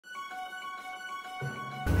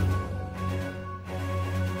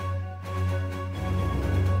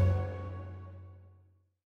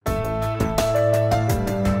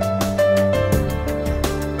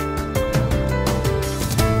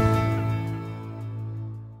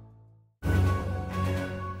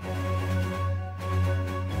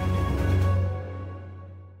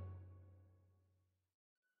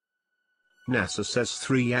NASA says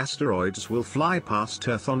 3 asteroids will fly past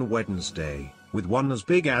Earth on Wednesday, with one as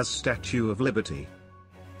big as Statue of Liberty.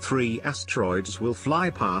 3 asteroids will fly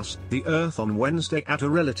past the Earth on Wednesday at a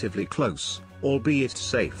relatively close, albeit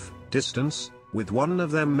safe, distance, with one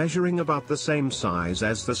of them measuring about the same size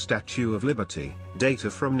as the Statue of Liberty.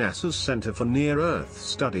 Data from NASA's Center for Near-Earth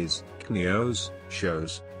Studies, CNEOS,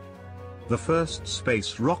 shows the first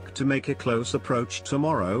space rock to make a close approach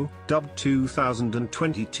tomorrow, dubbed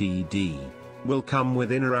 2020 TD, will come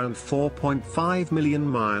within around 4.5 million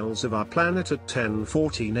miles of our planet at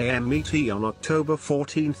 10:14 a.m. ET on October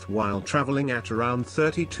 14 while traveling at around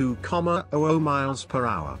 32,00 miles per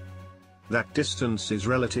hour. That distance is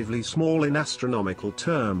relatively small in astronomical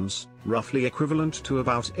terms, roughly equivalent to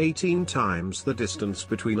about 18 times the distance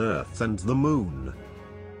between Earth and the Moon.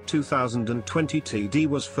 2020 TD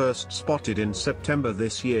was first spotted in September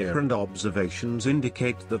this year, and observations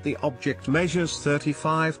indicate that the object measures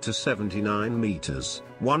 35 to 79 meters,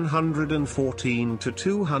 114 to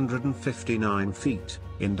 259 feet,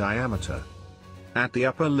 in diameter. At the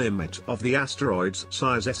upper limit of the asteroid's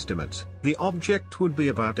size estimate, the object would be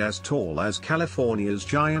about as tall as California's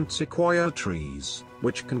giant sequoia trees,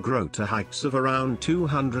 which can grow to heights of around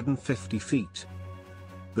 250 feet.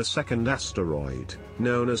 The second asteroid,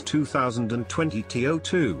 known as 2020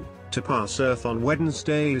 TO2, to pass Earth on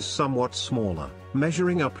Wednesday is somewhat smaller,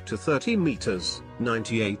 measuring up to 30 meters,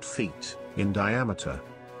 98 feet, in diameter.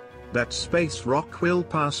 That space rock will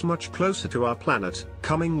pass much closer to our planet,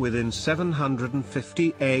 coming within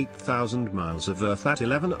 758,000 miles of Earth at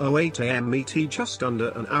 11:08 a.m. ET, just under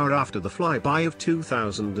an hour after the flyby of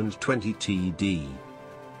 2020 TD.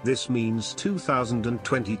 This means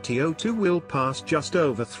 2020 TO2 will pass just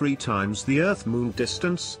over 3 times the Earth-Moon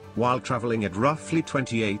distance, while traveling at roughly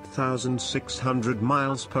 28,600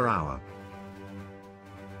 miles per hour.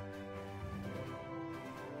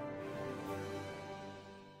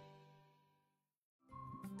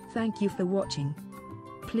 Thank you for watching.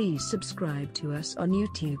 Please subscribe to us on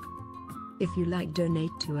YouTube. If you like,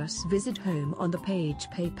 donate to us, visit home on the page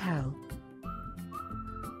PayPal.